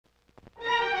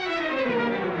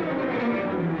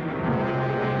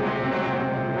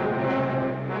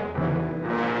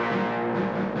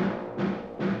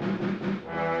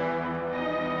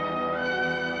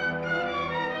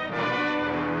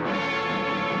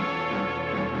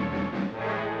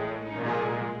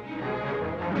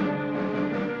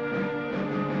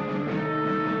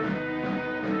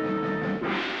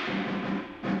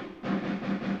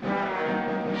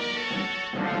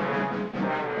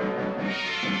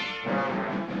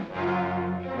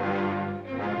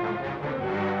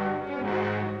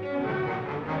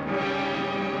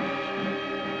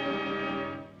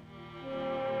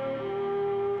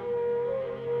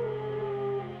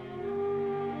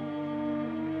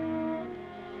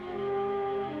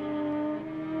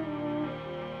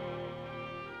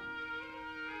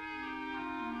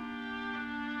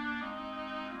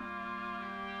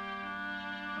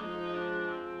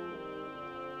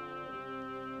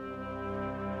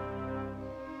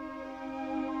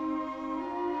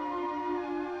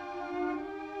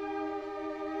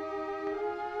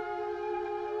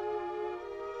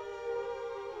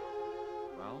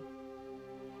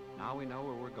now we know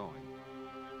where we're going.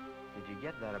 Did you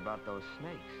get that about those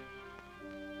snakes?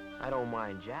 I don't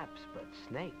mind Japs, but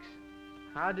snakes.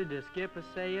 How did the skipper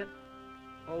say it?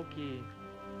 Okie.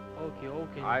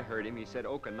 I heard him. He said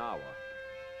Okinawa.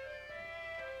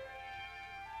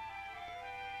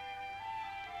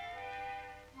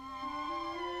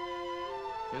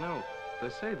 You know, they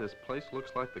say this place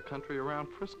looks like the country around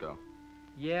Frisco.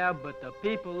 Yeah, but the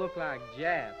people look like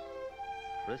Japs.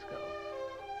 Frisco?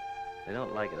 They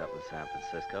don't like it up in San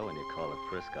Francisco when you call it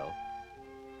Frisco.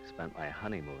 Spent my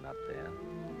honeymoon up there.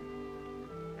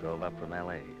 Drove up from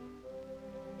L.A.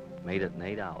 Made it in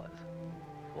 8 hours.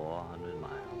 400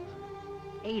 miles.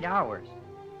 8 hours?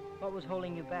 What was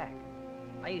holding you back?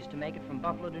 I used to make it from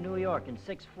Buffalo to New York in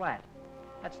 6 flat.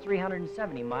 That's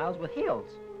 370 miles with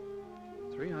hills.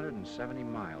 370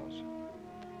 miles.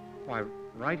 Why,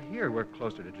 right here, we're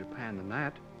closer to Japan than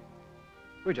that.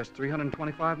 We're just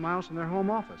 325 miles from their home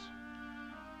office.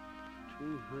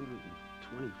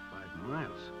 325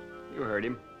 miles? You heard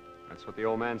him. That's what the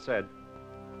old man said.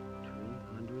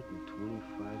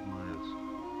 325 miles.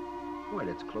 Boy,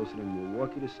 that's closer than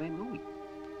Milwaukee to St. Louis.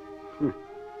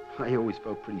 I always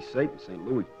felt pretty safe in St.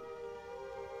 Louis.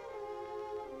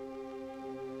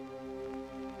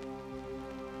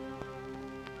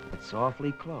 It's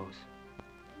awfully close.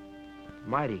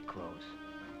 Mighty close.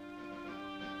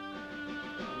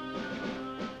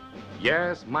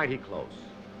 Yes, mighty close.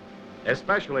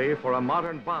 Especially for a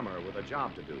modern bomber with a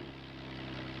job to do.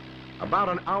 About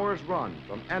an hour's run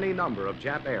from any number of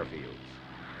Jap airfields.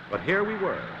 But here we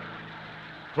were,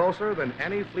 closer than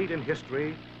any fleet in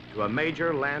history to a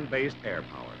major land-based air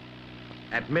power.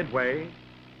 At Midway,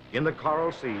 in the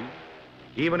Coral Sea,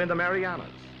 even in the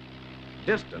Marianas,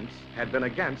 distance had been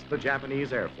against the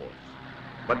Japanese Air Force.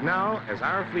 But now, as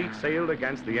our fleet sailed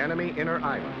against the enemy inner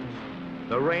islands,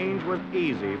 the range was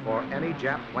easy for any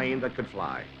Jap plane that could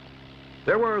fly.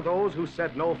 There were those who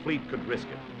said no fleet could risk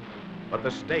it, but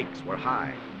the stakes were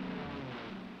high.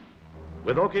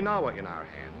 With Okinawa in our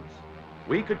hands,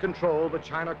 we could control the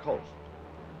China coast,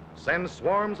 send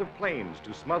swarms of planes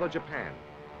to smother Japan.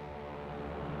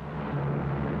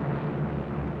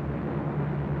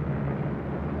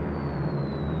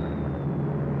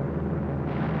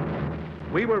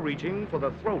 We were reaching for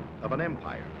the throat of an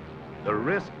empire. The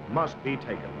risk must be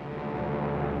taken.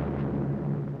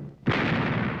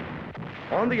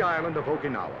 On the island of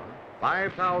Okinawa,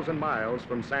 5,000 miles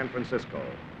from San Francisco,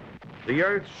 the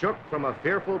earth shook from a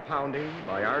fearful pounding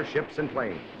by our ships and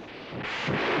planes.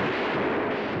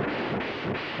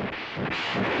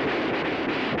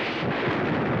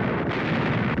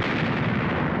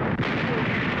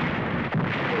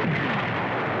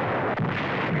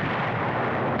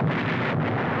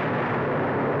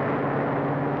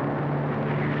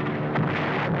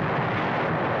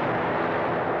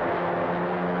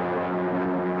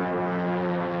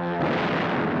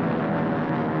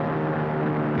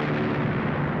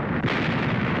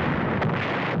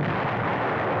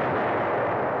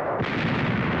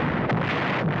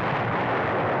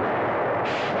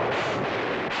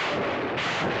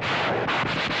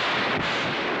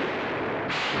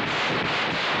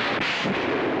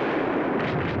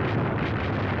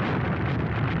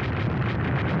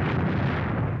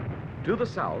 To the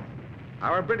south,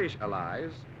 our British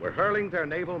allies were hurling their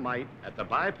naval might at the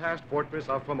bypassed fortress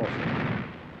of Formosa.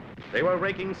 They were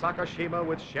raking Sakashima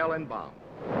with shell and bomb.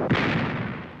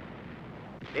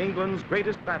 England's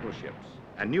greatest battleships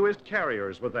and newest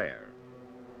carriers were there,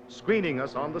 screening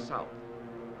us on the south,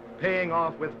 paying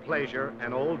off with pleasure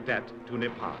an old debt to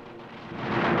Nippon.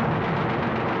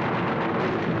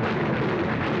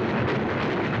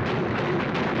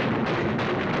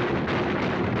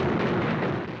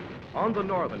 On the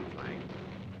northern flank,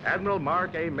 Admiral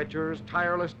Mark A. Mitcher's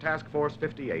tireless Task Force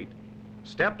 58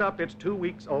 stepped up its 2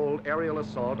 weeks old aerial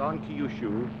assault on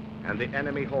Kyushu and the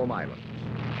enemy home islands.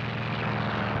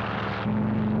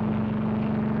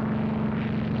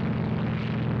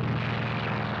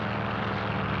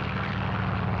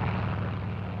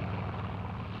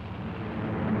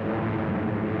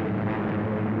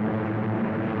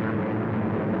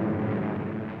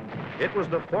 It was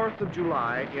the 4th of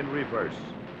July in reverse,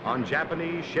 on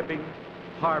Japanese shipping,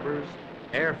 harbors,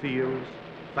 airfields,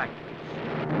 factories.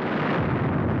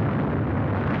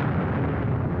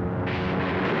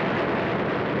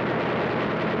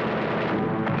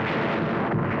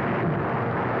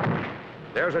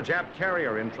 There's a Jap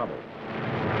carrier in trouble.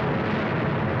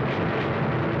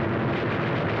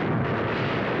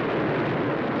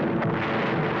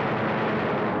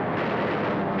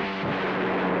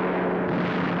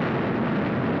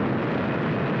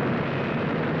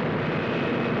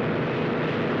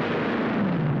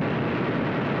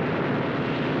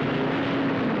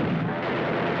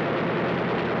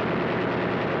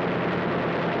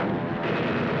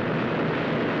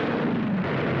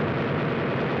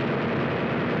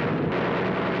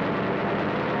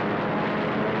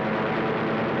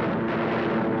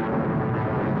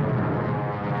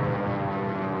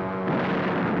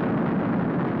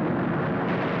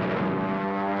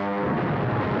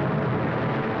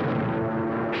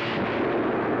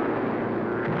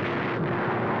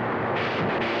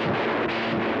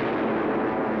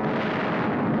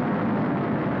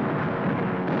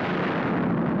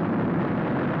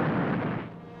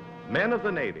 Men of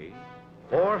the Navy,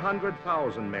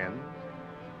 400,000 men,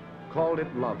 called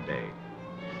it Love Day.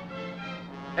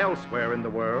 Elsewhere in the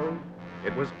world,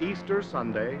 it was Easter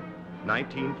Sunday,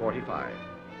 1945.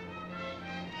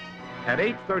 At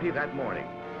 8:30 that morning,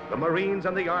 the Marines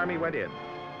and the Army went in.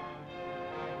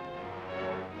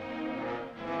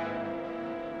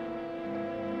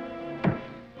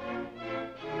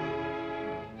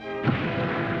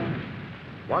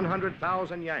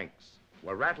 $100,000 Yanks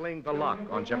were rattling the lock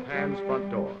on Japan's front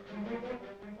door.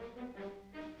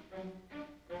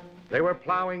 They were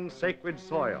plowing sacred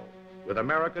soil with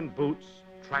American boots,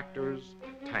 tractors,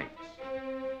 tanks.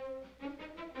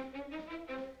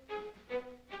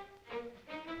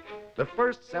 The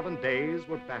first 7 days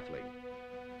were baffling,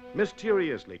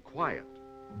 mysteriously quiet.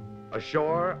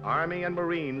 Ashore, Army and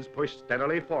Marines pushed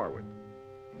steadily forward,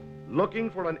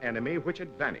 looking for an enemy which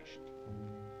had vanished.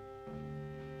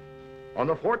 On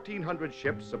the 1,400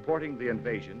 ships supporting the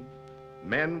invasion,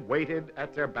 men waited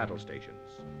at their battle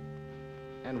stations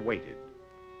and waited.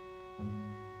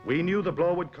 We knew the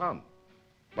blow would come,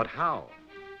 but how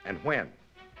and when?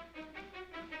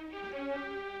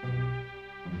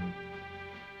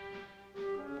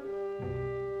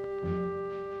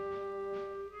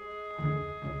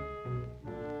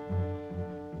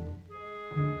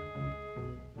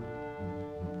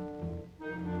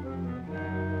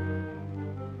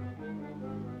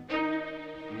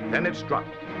 Then it struck.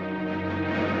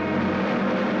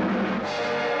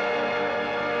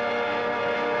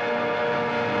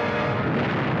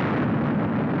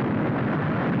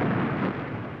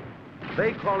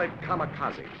 They call it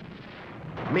Kamikaze,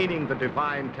 meaning the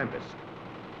divine tempest.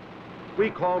 We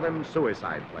call them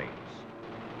suicide planes,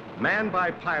 manned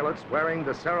by pilots wearing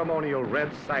the ceremonial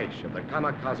red sash of the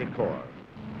Kamikaze Corps.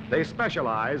 They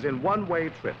specialize in one-way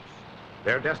trips.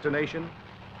 Their destination,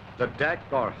 the deck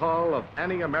or hull of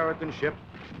any American ship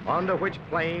onto which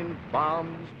plane,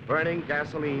 bombs, burning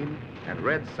gasoline, and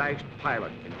red-sashed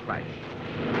pilot can crash.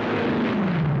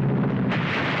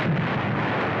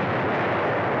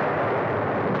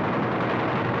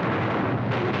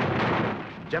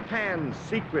 Japan's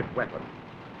secret weapon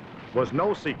was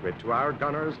no secret to our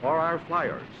gunners or our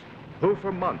flyers, who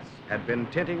for months had been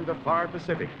tinting the far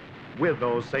Pacific with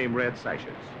those same red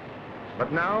sashes.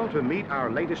 But now, to meet our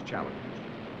latest challenge,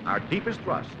 our deepest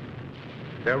thrust,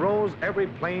 there rose every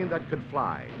plane that could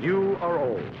fly, new or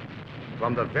old,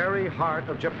 from the very heart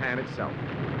of Japan itself.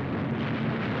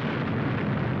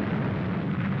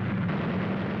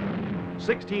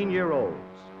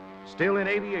 "16-year-olds, still in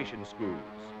aviation schools,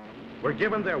 were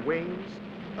given their wings,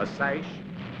 a sash,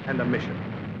 and a mission.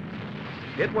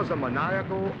 It was a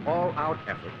maniacal, all-out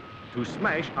effort to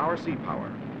smash our sea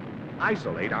power,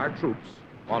 isolate our troops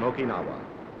on Okinawa.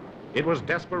 It was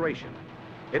desperation.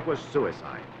 It was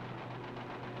suicide.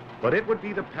 But it would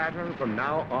be the pattern from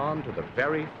now on to the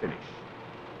very finish.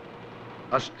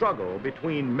 A struggle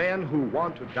between men who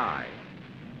want to die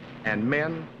and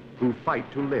men who fight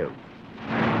to live.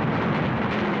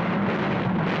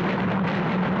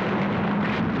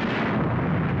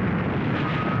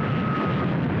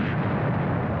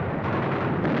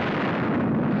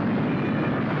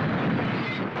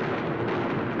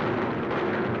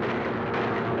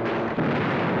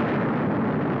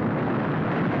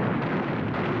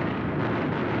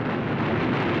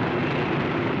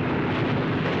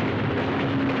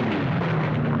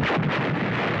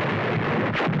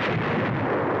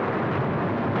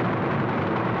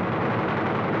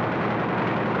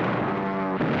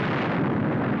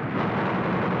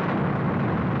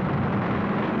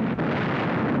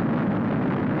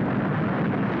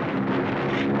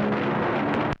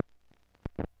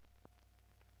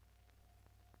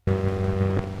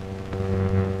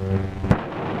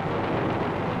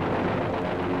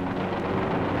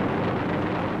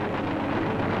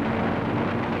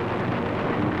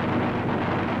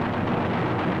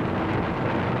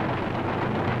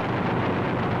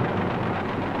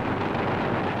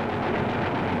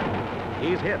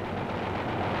 He's hit,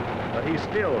 but he's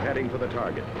still heading for the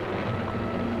target.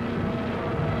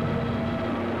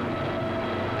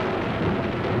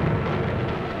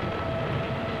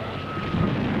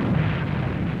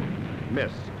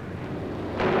 Missed.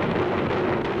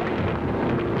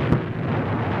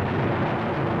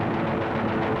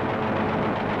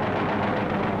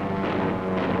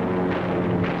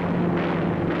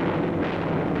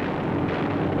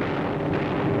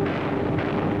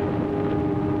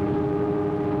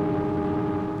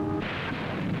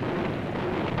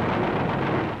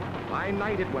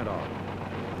 Night it went on.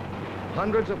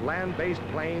 Hundreds of land-based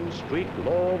planes streaked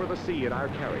low over the sea at our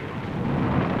carrier.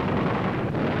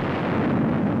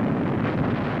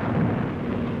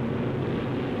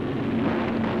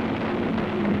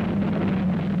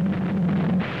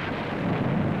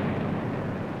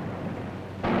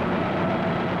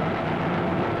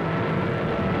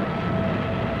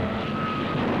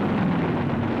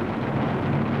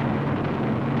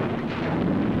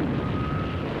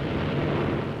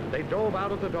 drove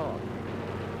out of the dawn,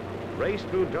 raced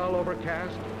through dull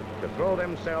overcast to throw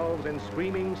themselves in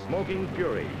screaming, smoking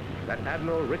fury at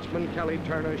Admiral Richmond Kelly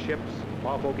Turner's ships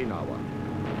off Okinawa.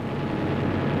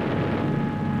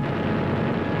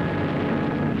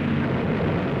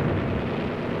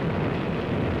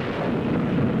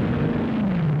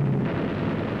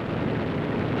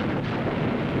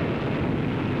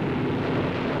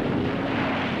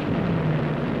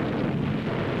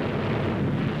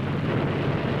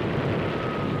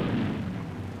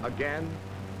 Again,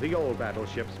 the old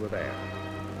battleships were there,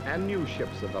 and new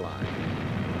ships of the line.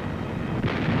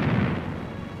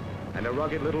 And a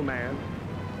rugged little man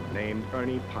named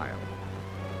Ernie Pyle.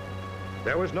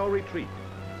 There was no retreat.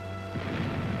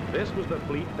 This was the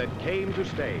fleet that came to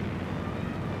stay,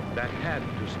 that had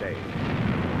to stay.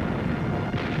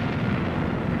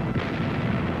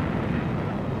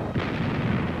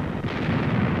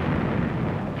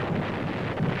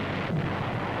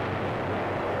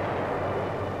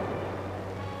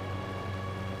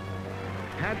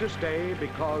 Had to stay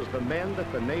because the men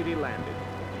that the Navy landed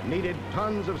needed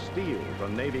tons of steel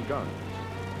from Navy guns.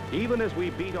 Even as we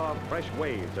beat off fresh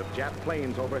waves of Jap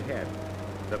planes overhead,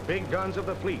 the big guns of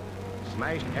the fleet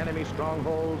smashed enemy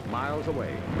strongholds miles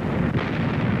away.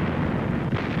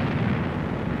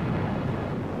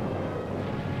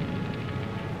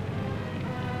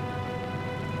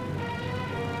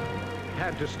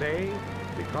 Had to stay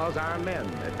because our men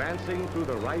advancing through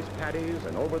the rice paddies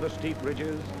and over the steep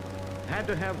ridges had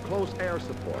to have close air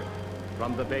support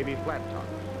from the baby flat tops.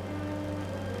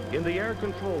 In the air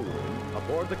control room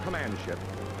aboard the command ship,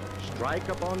 strike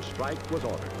upon strike was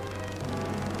ordered.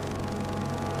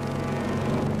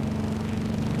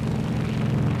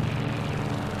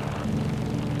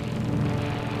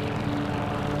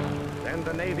 Then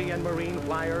the Navy and Marine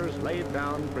flyers laid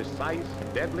down precise,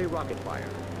 deadly rocket fire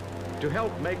to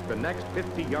help make the next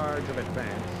 50 yards of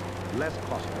advance less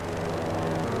costly.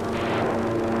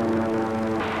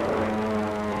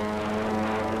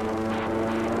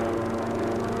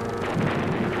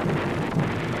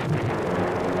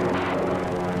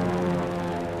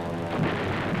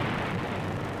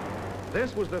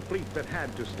 This was the fleet that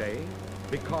had to stay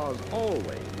because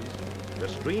always the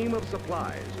stream of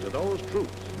supplies to those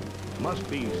troops must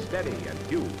be steady and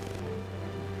huge.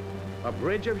 A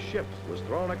bridge of ships was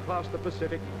thrown across the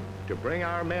Pacific to bring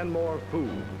our men more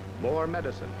food, more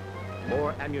medicine,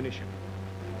 more ammunition.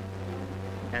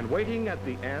 And waiting at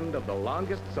the end of the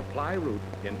longest supply route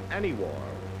in any war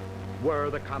were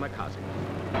the Kamikaze.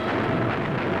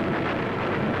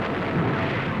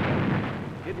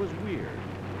 It was weird.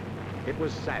 It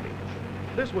was savage.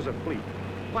 This was a fleet,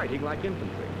 fighting like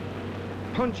infantry,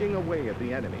 punching away at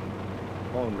the enemy.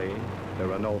 Only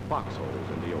there are no foxholes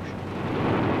in the ocean.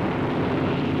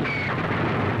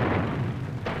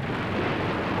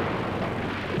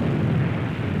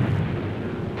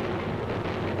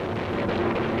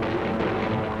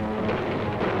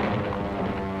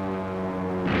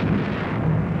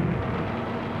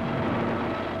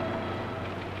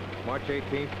 March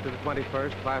 18th to the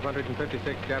 21st,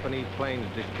 556 Japanese planes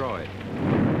destroyed.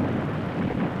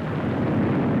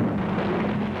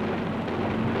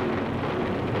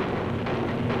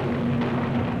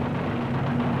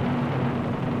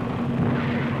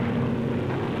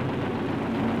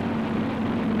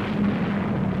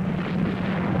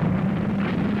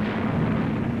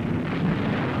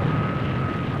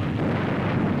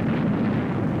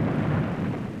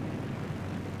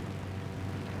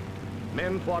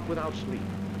 Men fought without sleep.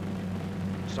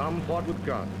 Some fought with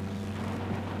guns.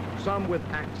 Some with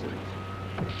axes,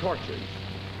 torches.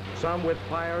 Some with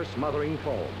fire-smothering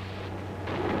foam.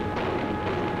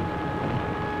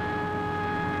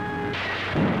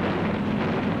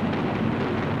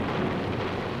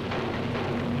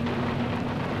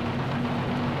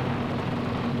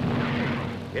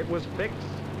 It was fix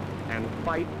and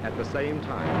fight at the same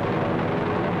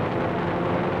time.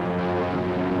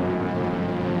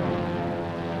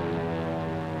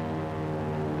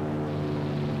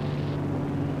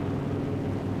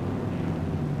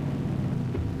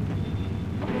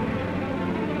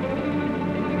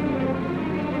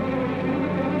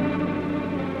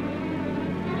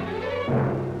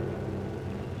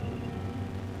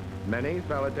 Many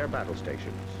fell at their battle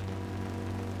stations,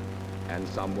 and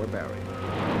some were buried.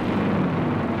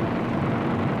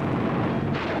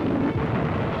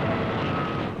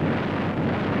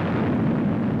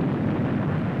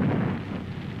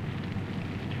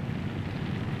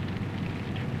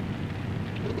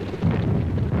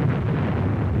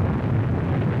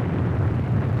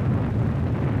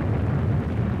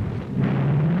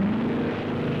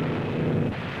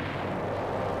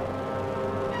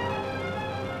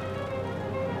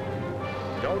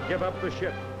 give up the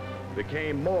ship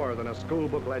became more than a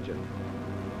schoolbook legend.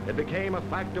 It became a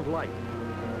fact of life.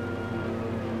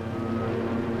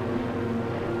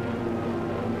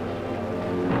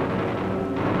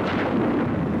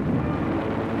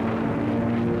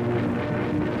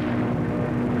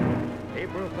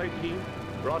 April 13th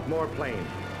brought more planes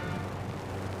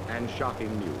and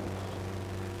shocking news.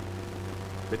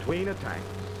 Between attacks,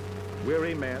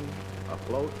 weary men,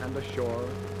 afloat and ashore,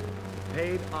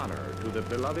 paid honor to the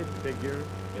beloved figure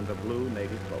in the blue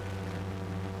Navy cloak,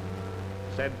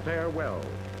 said farewell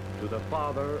to the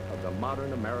father of the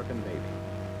modern American Navy.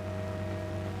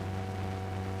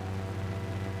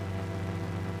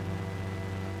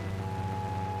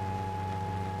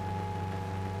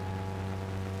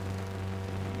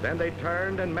 Then they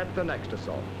turned and met the next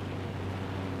assault.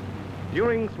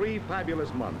 During 3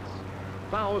 fabulous months,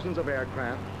 thousands of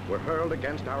aircraft were hurled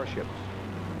against our ships.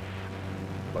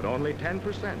 But only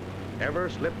 10% ever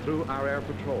slipped through our air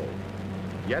patrol.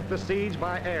 Yet the siege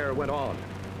by air went on.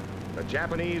 The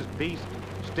Japanese beast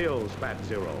still spat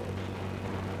zeros.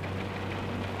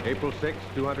 April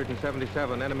 6th,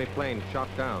 277 enemy planes shot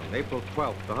down. April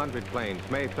 12th, 100 planes.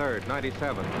 May 3rd,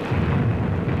 97.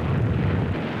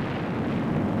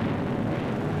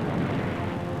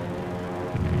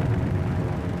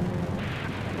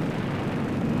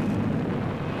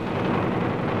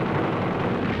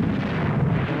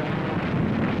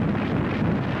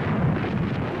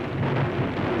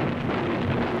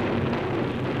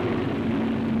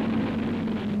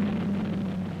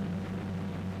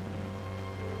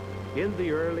 In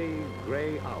the early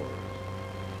gray hours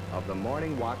of the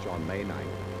morning watch on May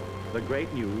 9th, the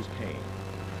great news came.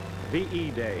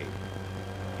 VE Day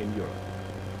in Europe.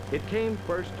 It came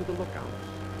first to the lookouts,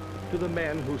 to the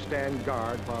men who stand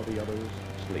guard while the others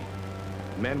sleep.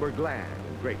 Men were glad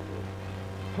and grateful.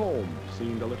 Home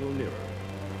seemed a little nearer.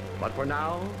 But for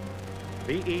now,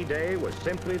 VE Day was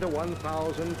simply the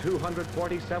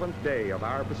 1,247th day of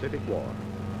our Pacific War.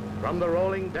 From the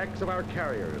rolling decks of our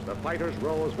carriers, the fighters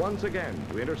rose once again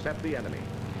to intercept the enemy.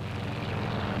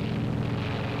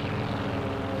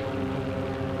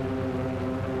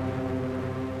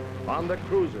 On the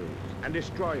cruisers and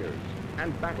destroyers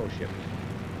and battleships,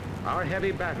 our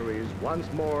heavy batteries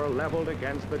once more leveled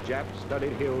against the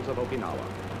Jap-studded hills of Okinawa.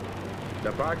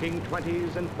 The barking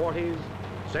 20s and 40s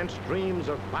sent streams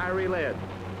of fiery lead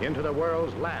into the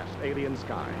world's last alien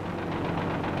sky.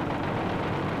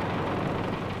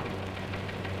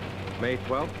 May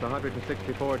 12th,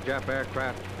 164 Jap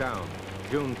aircraft down.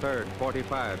 June 3rd,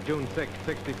 45. June 6th,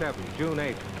 67. June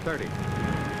 8th, 30.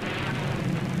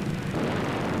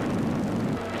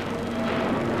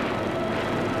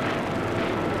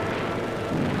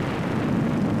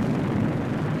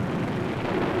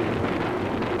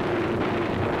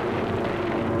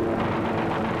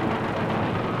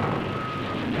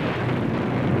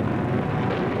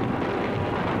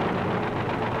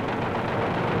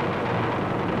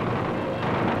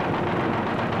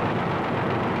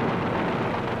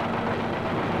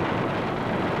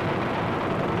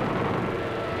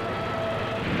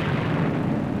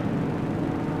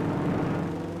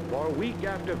 Week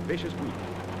after vicious week,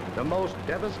 the most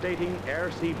devastating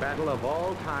air-sea battle of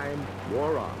all time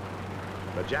wore on.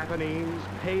 The Japanese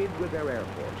paid with their Air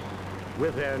Force,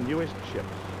 with their newest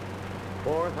ships,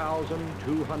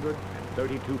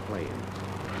 4,232 planes.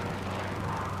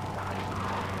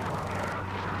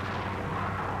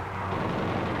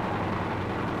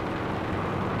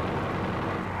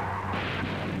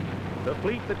 The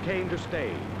fleet that came to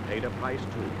stay paid a price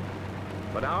too.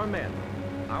 But our men,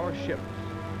 our ships,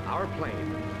 our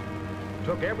planes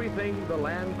took everything the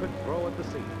land could throw at the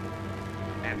sea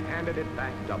and handed it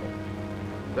back double.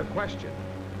 The question,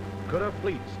 could a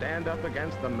fleet stand up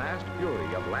against the massed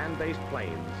fury of land-based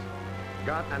planes,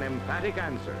 got an emphatic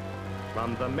answer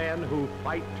from the men who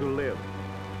fight to live,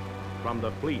 from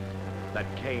the fleet that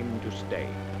came to stay.